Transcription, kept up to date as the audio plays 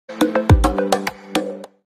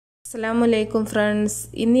Assalamualaikum friends.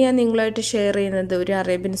 ഇന്ന് ഞാൻ നിങ്ങളുമായിട്ട് ഷെയർ ചെയ്യുന്നത് ഒരു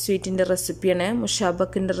അറേബ്യൻ സ്വീറ്റിന്റെ റെസിപ്പിയാണ്,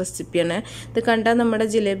 മുഷാബക്കിന്റെ റെസിപ്പിയാണ്. ഇത് കണ്ടാൽ നമ്മുടെ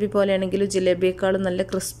ജിലേബി പോലെയാണെങ്കിലും ജിലേബിയേക്കാളും നല്ല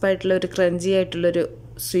ക്രിസ്പ് ആയിട്ടുള്ള ഒരു ക്രഞ്ചി ആയിട്ടുള്ള ഒരു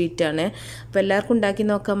സ്വീറ്റ് ആണ്. അപ്പോൾ എല്ലാവർക്കും ഉണ്ടാക്കി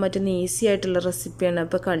നോക്കാൻ പറ്റുന്ന ഈസി ആയിട്ടുള്ള റെസിപ്പിയാണ്.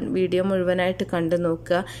 അപ്പോൾ വീഡിയോ മുഴുവനായിട്ട് കണ്ടു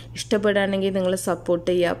നോക്കുക. ഇഷ്ടപ്പെടുകയാണെങ്കിൽ നിങ്ങൾ സപ്പോർട്ട്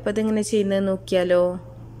ചെയ്യുക. അപ്പോൾ അതെങ്ങനെ ചെയ്യുന്നത് നോക്കിയാലോ.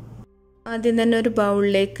 ആദ്യം തന്നെ ഒരു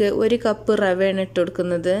ബൗളിലേക്ക് 1 കപ്പ് റവയാണ് ഇട്ട്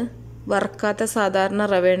കൊടുക്കുന്നത്. വറുക്കാത്ത സാധാരണ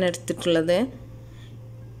റവയാണ് എടുത്തിട്ടുള്ളത്.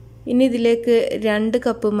 ഇനി ഇതിലേക്ക് 2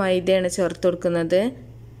 കപ്പ് മൈദയാണ് ചേർത്ത് കൊടുക്കുന്നത്.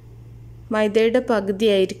 മൈദയുടെ പകുതി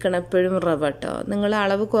ആയിരിക്കണം എപ്പോഴും റവ കേട്ടോ. നിങ്ങൾ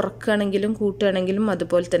അളവ് കുറക്കുകയാണെങ്കിലും കൂട്ടുകയാണെങ്കിലും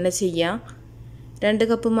അതുപോലെ തന്നെ ചെയ്യാം. 2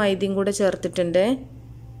 കപ്പ് മൈദയും കൂടെ ചേർത്തിട്ടുണ്ട്.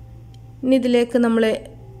 ഇനി ഇതിലേക്ക് നമ്മൾ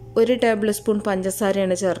 1 ടേബിൾ സ്പൂൺ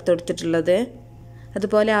പഞ്ചസാരയാണ് ചേർത്ത് കൊടുത്തിട്ടുള്ളത്.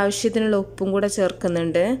 അതുപോലെ ആവശ്യത്തിനുള്ള ഉപ്പും കൂടെ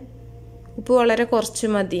ചേർക്കുന്നുണ്ട്. ഉപ്പ് വളരെ കുറച്ച്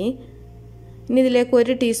മതി. ഇനി ഇതിലേക്ക്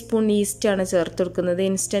 1 ടീസ്പൂൺ ഈസ്റ്റാണ് ചേർത്ത് കൊടുക്കുന്നത്.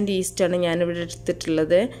 ഇൻസ്റ്റൻറ്റ് ഈസ്റ്റാണ് ഞാനിവിടെ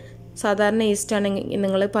എടുത്തിട്ടുള്ളത്. സാധാരണ ഈസ്റ്റ് ആണെങ്കിൽ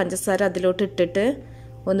നിങ്ങൾ പഞ്ചസാര അതിലോട്ട് ഇട്ടിട്ട്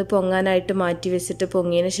ഒന്ന് പൊങ്ങാനായിട്ട് മാറ്റി വെച്ചിട്ട്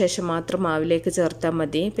പൊങ്ങിയതിന് ശേഷം മാത്രം മാവിലേക്ക് ചേർത്താൽ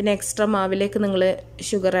മതി. പിന്നെ എക്സ്ട്രാ മാവിലേക്ക് നിങ്ങൾ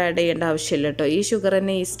ഷുഗർ ആഡ് ചെയ്യേണ്ട ആവശ്യമില്ല കേട്ടോ. ഈ ഷുഗർ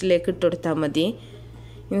തന്നെ ഈസ്റ്റിലേക്ക് ഇട്ട് കൊടുത്താൽ മതി.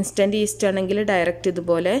 ഇൻസ്റ്റൻറ്റ് ഈസ്റ്റ് ആണെങ്കിൽ ഡയറക്റ്റ്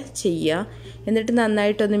ഇതുപോലെ ചെയ്യുക. എന്നിട്ട്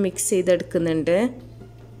നന്നായിട്ടൊന്ന് മിക്സ് ചെയ്തെടുക്കുന്നുണ്ട്.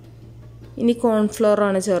 ഇനി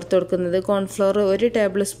കോൺഫ്ലോറാണ് ചേർത്ത് കൊടുക്കുന്നത്. കോൺഫ്ലോർ 1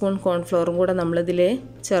 ടേബിൾ സ്പൂൺ കോൺഫ്ലോറും കൂടെ നമ്മളിതിൽ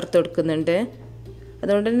ചേർത്ത് കൊടുക്കുന്നുണ്ട്.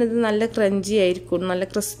 അതുകൊണ്ട് തന്നെ ഇത് നല്ല ക്രഞ്ചി ആയിരിക്കും, നല്ല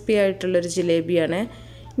ക്രിസ്പി ആയിട്ടുള്ളൊരു ജിലേബിയാണ്.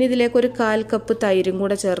 ഇനി ഇതിലേക്ക് 1/4 കപ്പ് തൈരും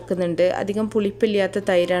കൂടെ ചേർക്കുന്നുണ്ട്. അധികം പുളിപ്പില്ലാത്ത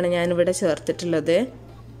തൈരാണ് ഞാനിവിടെ ചേർത്തിട്ടുള്ളത്.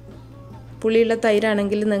 പുളിയുള്ള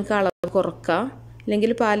തൈരാണെങ്കിൽ നിങ്ങൾക്ക് അളവ് കുറക്കാം,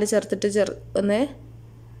 അല്ലെങ്കിൽ പാല് ചേർത്തിട്ട് ഒന്ന്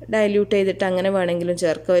ഡൈല്യൂട്ട് ചെയ്തിട്ട് അങ്ങനെ വേണമെങ്കിലും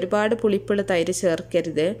ചേർക്കാം. ഒരുപാട് പുളിപ്പുള്ള തൈര്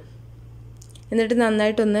ചേർക്കരുത്. എന്നിട്ട്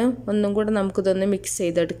നന്നായിട്ടൊന്ന് ഒന്നും കൂടെ നമുക്കിതൊന്ന് മിക്സ്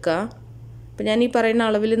ചെയ്തെടുക്കാം. അപ്പോൾ ഞാൻ ഈ പറയുന്ന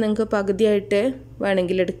അളവിൽ നിങ്ങൾക്ക് പകുതിയായിട്ട്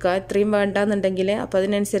വേണമെങ്കിൽ എടുക്കുക. ഇത്രയും വേണ്ടാന്നുണ്ടെങ്കിൽ അപ്പോൾ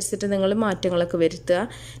അതിനനുസരിച്ചിട്ട് നിങ്ങൾ മാറ്റങ്ങളൊക്കെ വരുത്തുക.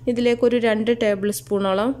 ഇതിലേക്ക് 2 ടേബിൾ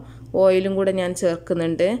സ്പൂണോളം ഓയിലും കൂടെ ഞാൻ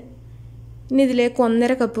ചേർക്കുന്നുണ്ട്. ഇനി ഇതിലേക്ക്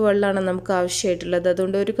 1.5 കപ്പ് വെള്ളമാണ് നമുക്ക് ആവശ്യമായിട്ടുള്ളത്.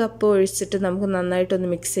 അതുകൊണ്ട് 1 കപ്പ് ഒഴിച്ചിട്ട് നമുക്ക്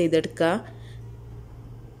നന്നായിട്ടൊന്ന് മിക്സ് ചെയ്തെടുക്കുക.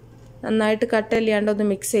 നന്നായിട്ട് കട്ടയില്ലാണ്ടൊന്ന്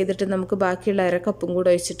മിക്സ് ചെയ്തിട്ട് നമുക്ക് ബാക്കിയുള്ള 1/2 കപ്പും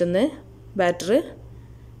കൂടെ ഒഴിച്ചിട്ടൊന്ന് ബാറ്റർ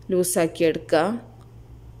ലൂസാക്കി എടുക്കുക.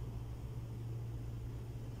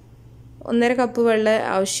 1.5 കപ്പ് വെള്ളം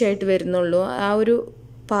ആവശ്യമായിട്ട് വരുന്നുള്ളൂ. ആ ഒരു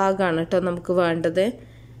പാകമാണ് കേട്ടോ നമുക്ക് വേണ്ടത്.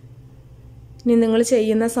 ഇനി നിങ്ങൾ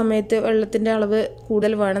ചെയ്യുന്ന സമയത്ത് വെള്ളത്തിൻ്റെ അളവ്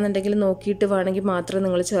കൂടുതൽ വേണമെന്നുണ്ടെങ്കിൽ നോക്കിയിട്ട് വേണമെങ്കിൽ മാത്രം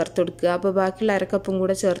നിങ്ങൾ ചേർത്ത് കൊടുക്കുക. അപ്പോൾ ബാക്കിയുള്ള 1/2 കപ്പും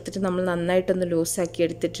കൂടെ ചേർത്തിട്ട് നമ്മൾ നന്നായിട്ടൊന്ന് ലൂസാക്കി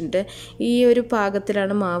എടുത്തിട്ടുണ്ട്. ഈ ഒരു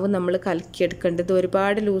പാകത്തിലാണ് മാവ് നമ്മൾ കലക്കിയെടുക്കേണ്ടത്.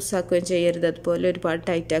 ഒരുപാട് ലൂസാക്കുകയും ചെയ്യരുത്, അതുപോലെ ഒരുപാട്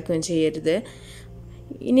ടൈറ്റാക്കുകയും ചെയ്യരുത്.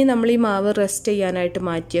 ഇനി നമ്മൾ ഈ മാവ് റെസ്റ്റ് ചെയ്യാനായിട്ട്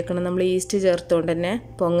മാറ്റി വെക്കണം. നമ്മൾ ഈസ്റ്റ് ചേർത്തുകൊണ്ട് തന്നെ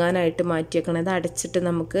പൊങ്ങാനായിട്ട് മാറ്റി വെക്കണം. ഇത് അടച്ചിട്ട്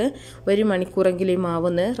നമുക്ക് 1 മണിക്കൂറെങ്കിലും ഈ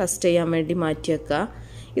മാവൊന്ന് റെസ്റ്റ് ചെയ്യാൻ വേണ്ടി മാറ്റി വെക്കുക.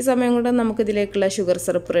 ഈ സമയം കൊണ്ട് നമുക്കിതിലേക്കുള്ള ഷുഗർ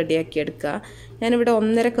സിറപ്പ് റെഡിയാക്കി എടുക്കുക. ഞാനിവിടെ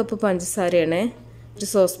 1.5 കപ്പ് പഞ്ചസാരയാണ് ഒരു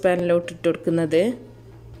സോസ് പാനിലോട്ട് ഇട്ട് കൊടുക്കുന്നത്.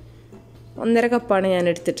 1.5 കപ്പാണ് ഞാൻ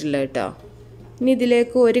എടുത്തിട്ടുള്ളത് കേട്ടോ. ഇനി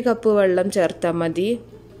ഇതിലേക്ക് 1 കപ്പ് വെള്ളം ചേർത്താൽ മതി.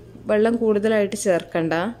 വെള്ളം കൂടുതലായിട്ട്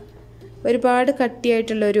ചേർക്കണ്ട. ഒരുപാട്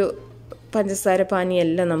കട്ടിയായിട്ടുള്ളൊരു പഞ്ചസാര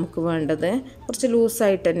പാനിയല്ല നമുക്ക് വേണ്ടത്, കുറച്ച്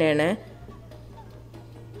ലൂസായിട്ട് തന്നെയാണ്.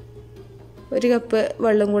 1 കപ്പ്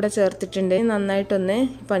വെള്ളം കൂടെ ചേർത്തിട്ടുണ്ട്. നന്നായിട്ടൊന്ന്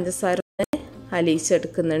പഞ്ചസാര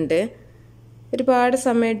അലിയിച്ചെടുക്കുന്നുണ്ട്. ഒരുപാട്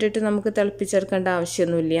സമയം ഇട്ടിട്ട് നമുക്ക് തിളപ്പിച്ചെടുക്കേണ്ട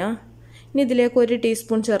ആവശ്യമൊന്നുമില്ല. ഇനി ഇതിലേക്ക് 1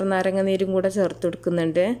 ടീസ്പൂൺ ചെറുനാരങ്ങ നീരും കൂടെ ചേർത്ത്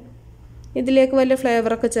കൊടുക്കുന്നുണ്ട്. ഇതിലേക്ക് വല്ല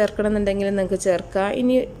ഫ്ലേവറൊക്കെ ചേർക്കണമെന്നുണ്ടെങ്കിൽ നിങ്ങൾക്ക് ചേർക്കാം.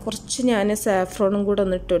 ഇനി കുറച്ച് ഞാൻ സാഫ്രോണും കൂടെ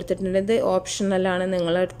ഒന്ന് ഇട്ട് കൊടുത്തിട്ടുണ്ട്. ഇത് ഓപ്ഷണലാണ്,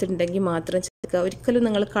 നിങ്ങളെടുത്തിട്ടുണ്ടെങ്കിൽ മാത്രം ചേർക്കുക. ഒരിക്കലും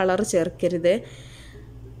നിങ്ങൾ കളർ ചേർക്കരുത്.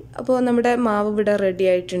 അപ്പോൾ നമ്മുടെ മാവ് ഇവിടെ റെഡി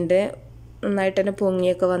ആയിട്ടുണ്ട്. നന്നായിട്ട് തന്നെ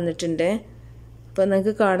പൊങ്ങിയൊക്കെ വന്നിട്ടുണ്ട്. അപ്പോൾ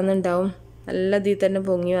നിങ്ങൾക്ക് കാണുന്നുണ്ടാവും നല്ല ഇതിൽ തന്നെ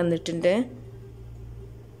പൊങ്ങി വന്നിട്ടുണ്ട്.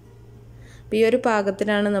 അപ്പോൾ ഈ ഒരു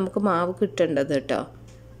പാകത്തിനാണ് നമുക്ക് മാവ് കിട്ടേണ്ടത് കേട്ടോ.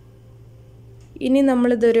 ഇനി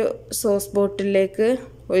നമ്മളിതൊരു സോസ് ബോട്ടിലേക്ക്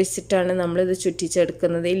ഒഴിച്ചിട്ടാണ് നമ്മളിത്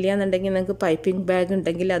ചുറ്റിച്ചെടുക്കുന്നത്. ഇല്ലയെന്നുണ്ടെങ്കിൽ നിങ്ങൾക്ക് പൈപ്പിംഗ് ബാഗ്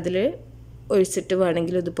ഉണ്ടെങ്കിൽ അതിൽ ഒഴിച്ചിട്ട്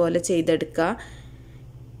വേണമെങ്കിൽ ഇതുപോലെ ചെയ്തെടുക്കുക.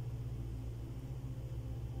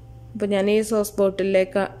 അപ്പോൾ ഞാൻ ഈ സോസ്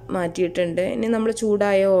ബോട്ടിലേക്ക് മാറ്റിയിട്ടുണ്ട്. ഇനി നമ്മൾ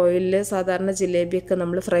ചൂടായ ഓയിലിൽ സാധാരണ ജിലേബിയൊക്കെ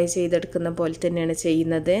നമ്മൾ ഫ്രൈ ചെയ്തെടുക്കുന്ന പോലെ തന്നെയാണ്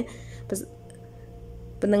ചെയ്യുന്നത്.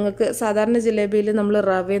 അപ്പം നിങ്ങൾക്ക് സാധാരണ ജിലേബിയിൽ നമ്മൾ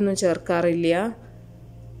റവയൊന്നും ചേർക്കാറില്ല.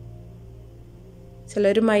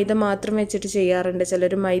 ചിലർ മൈദ മാത്രം വെച്ചിട്ട് ചെയ്യാറുണ്ട്,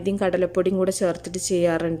 ചിലർ മൈദയും കടലപ്പൊടിയും കൂടെ ചേർത്തിട്ട്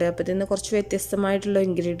ചെയ്യാറുണ്ട്. അപ്പോൾ ഇതിന് കുറച്ച് വ്യത്യസ്തമായിട്ടുള്ള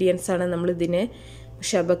ഇൻഗ്രീഡിയൻസാണ് നമ്മളിതിന്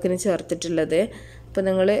മുഷബക്കിന് ചേർത്തിട്ടുള്ളത്. അപ്പോൾ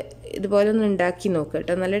നിങ്ങൾ ഇതുപോലെ ഒന്ന് ഉണ്ടാക്കി നോക്കുക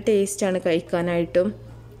കേട്ടോ. നല്ല ടേസ്റ്റാണ് കഴിക്കാനായിട്ടും.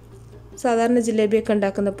 സാധാരണ ജിലേബിയൊക്കെ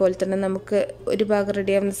ഉണ്ടാക്കുന്ന പോലെ തന്നെ നമുക്ക് ഒരു ഭാഗം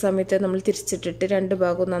റെഡിയാവുന്ന സമയത്ത് നമ്മൾ തിരിച്ചിട്ടിട്ട് 2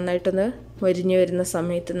 ഭാഗവും നന്നായിട്ടൊന്ന് മൊരിഞ്ഞ് വരുന്ന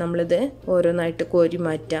സമയത്ത് നമ്മളിത് ഓരോന്നായിട്ട് കോരി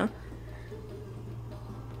മാറ്റാം.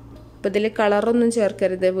 അപ്പോൾ ഇതിൽ കളറൊന്നും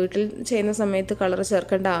ചേർക്കരുത്. വീട്ടിൽ ചെയ്യുന്ന സമയത്ത് കളർ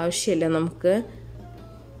ചേർക്കേണ്ട ആവശ്യമില്ല നമുക്ക്.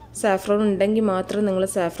 സാഫ്രോൺ ഉണ്ടെങ്കിൽ മാത്രം നിങ്ങൾ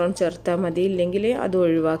സാഫ്രോൺ ചേർത്താൽ മതി, ഇല്ലെങ്കിൽ അത്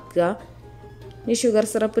ഒഴിവാക്കുക. ഈ ഷുഗർ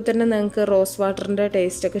സിറപ്പ് തന്നെ നിങ്ങൾക്ക് റോസ് വാട്ടറിൻ്റെ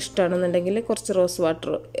ടേസ്റ്റൊക്കെ ഇഷ്ടമാണെന്നുണ്ടെങ്കിൽ കുറച്ച് റോസ് വാട്ടർ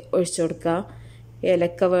ഒഴിച്ചു കൊടുക്കുക.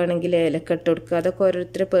 ഏലക്ക വേണമെങ്കിൽ ഏലക്ക ഇട്ട് കൊടുക്കുക. അതൊക്കെ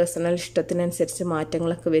ഓരോരുത്തരുടെ പേഴ്സണൽ ഇഷ്ടത്തിനനുസരിച്ച്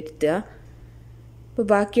മാറ്റങ്ങളൊക്കെ വരുത്തുക. അപ്പോൾ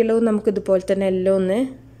ബാക്കിയുള്ളത് നമുക്ക് ഇതുപോലെ തന്നെ എല്ലാം ഒന്ന്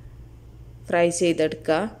ഫ്രൈ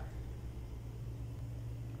ചെയ്തെടുക്കുക.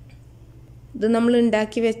 ഇത് നമ്മൾ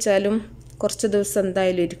ഉണ്ടാക്കി വെച്ചാലും കുറച്ച് ദിവസം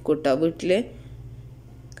എന്തായാലും ഇരിക്കും കേട്ടോ, വീട്ടിൽ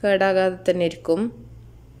കേടാകാതെ തന്നെ ഇരിക്കും.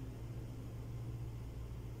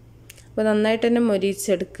 അപ്പോൾ നന്നായിട്ട് തന്നെ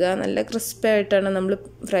മൊരിച്ചെടുക്കുക. നല്ല ക്രിസ്പി ആയിട്ടാണ് നമ്മൾ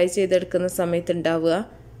ഫ്രൈ ചെയ്തെടുക്കുന്ന സമയത്ത് ഉണ്ടാവുക.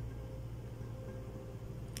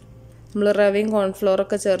 നമ്മൾ റവയും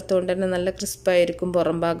കോൺഫ്ലോറൊക്കെ ചേർത്തുകൊണ്ട് തന്നെ നല്ല ക്രിസ്പായിരിക്കും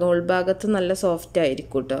പുറം ഭാഗം. ഉൾഭാഗത്ത് നല്ല സോഫ്റ്റ്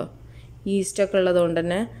ആയിരിക്കും കേട്ടോ, ഈസ്റ്റൊക്കെ ഉള്ളതുകൊണ്ട്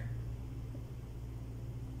തന്നെ.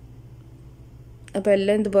 അപ്പോൾ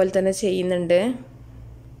എല്ലാം ഇതുപോലെ തന്നെ ചെയ്യുന്നുണ്ട്.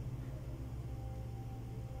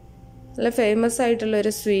 നല്ല ഫേമസ്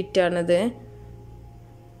ആയിട്ടുള്ളൊരു സ്വീറ്റാണിത്.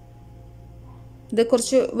 ഇത്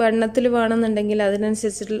കുറച്ച് വെണ്ണത്തിൽ വേണമെന്നുണ്ടെങ്കിൽ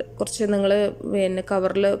അതിനനുസരിച്ചിട്ട് കുറച്ച് നിങ്ങൾ പിന്നെ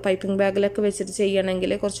കവറിൽ പൈപ്പിംഗ് ബാഗിലൊക്കെ വെച്ചിട്ട്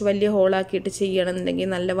ചെയ്യണമെങ്കിൽ കുറച്ച് വലിയ ഹോളാക്കിയിട്ട് ചെയ്യണമെന്നുണ്ടെങ്കിൽ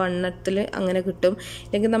നല്ല വണ്ണത്തിൽ അങ്ങനെ കിട്ടും.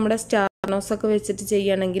 അല്ലെങ്കിൽ നമ്മുടെ സ്റ്റാർനോസൊക്കെ വെച്ചിട്ട്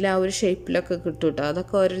ചെയ്യുകയാണെങ്കിൽ ആ ഒരു ഷേപ്പിലൊക്കെ കിട്ടും കേട്ടോ.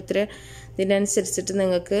 അതൊക്കെ ഓരോരുത്തരെ ഇതിനനുസരിച്ചിട്ട്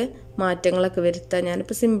നിങ്ങൾക്ക് മാറ്റങ്ങളൊക്കെ വരുത്താം.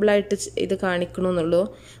 ഞാനിപ്പോൾ സിമ്പിളായിട്ട് ഇത് കാണിക്കണമെന്നുള്ളൂ.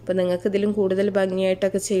 അപ്പോൾ നിങ്ങൾക്ക് ഇതിലും കൂടുതൽ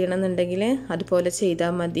ഭംഗിയായിട്ടൊക്കെ ചെയ്യണമെന്നുണ്ടെങ്കിൽ അതുപോലെ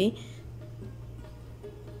ചെയ്താൽ മതി.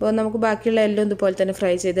 അപ്പോൾ നമുക്ക് ബാക്കിയുള്ള എല്ലാം ഇതുപോലെ തന്നെ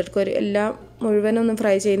ഫ്രൈ ചെയ്തെടുക്കുക. എല്ലാം മുഴുവനൊന്നും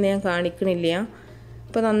ഫ്രൈ ചെയ്യുന്ന ഞാൻ കാണിക്കണില്ല.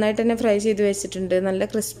 അപ്പോൾ നന്നായിട്ട് തന്നെ ഫ്രൈ ചെയ്ത് വെച്ചിട്ടുണ്ട്. നല്ല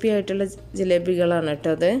ക്രിസ്പി ആയിട്ടുള്ള ജിലേബികളാണ്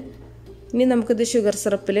കേട്ടോ അത്. ഇനി നമുക്കിത് ഷുഗർ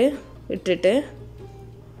സിറപ്പിൽ ഇട്ടിട്ട്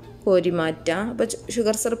കോരി മാറ്റാം. അപ്പോൾ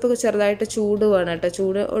ഷുഗർ സിറപ്പ് ചെറുതായിട്ട് ചൂട് വേണം കേട്ടോ.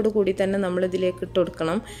 ചൂടോട് കൂടി തന്നെ നമ്മൾ ഇതിലേക്ക് ഇട്ട്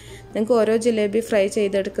കൊടുക്കണം. നിങ്ങൾക്ക് ഓരോ ജിലേബി ഫ്രൈ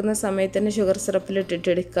ചെയ്തെടുക്കുന്ന സമയത്ത് തന്നെ ഷുഗർ സിറപ്പിൽ ഇട്ടിട്ട്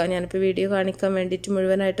എടുക്കുക. ഞാനിപ്പോൾ വീഡിയോ കാണിക്കാൻ വേണ്ടിയിട്ട്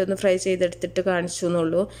മുഴുവനായിട്ടൊന്ന് ഫ്രൈ ചെയ്തെടുത്തിട്ട് കാണിച്ചു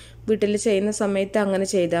എന്നുള്ളൂ. വീട്ടിൽ ചെയ്യുന്ന സമയത്ത് അങ്ങനെ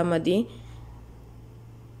ചെയ്താൽ മതി.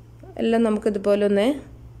 എല്ലാം നമുക്കിതുപോലെ ഒന്ന്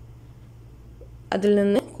അതിൽ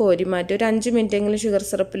നിന്ന് കോരി മാറ്റി ഒരു 5 മിനിറ്റെങ്കിലും ഷുഗർ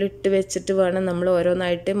സിറപ്പിൽ ഇട്ട് വെച്ചിട്ട് വേണം നമ്മൾ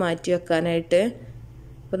ഓരോന്നായിട്ട് മാറ്റി വെക്കാനായിട്ട്.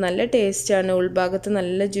 അപ്പോൾ നല്ല ടേസ്റ്റാണ്. ഉൾഭാഗത്ത്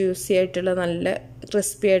നല്ല ജ്യൂസി ആയിട്ടുള്ള നല്ല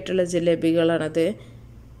ക്രിസ്പി ആയിട്ടുള്ള ജിലേബികളാണത്.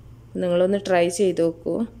 നിങ്ങളൊന്ന് ട്രൈ ചെയ്ത്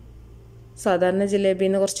നോക്കൂ. സാധാരണ ജിലേബിയിൽ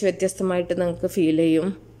നിന്ന് കുറച്ച് വ്യത്യസ്തമായിട്ട് നിങ്ങൾക്ക് ഫീൽ ചെയ്യും.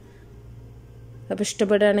 അപ്പോൾ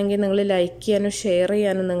ഇഷ്ടപ്പെടുകയാണെങ്കിൽ നിങ്ങൾ ലൈക്ക് ചെയ്യാനും ഷെയർ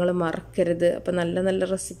ചെയ്യാനും നിങ്ങൾ മറക്കരുത്. അപ്പോൾ നല്ല നല്ല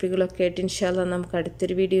റെസിപ്പികളൊക്കെ ആയിട്ട് ഇൻഷാ അല്ലാഹ് നമുക്ക്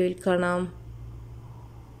അടുത്തൊരു വീഡിയോയിൽ കാണാം.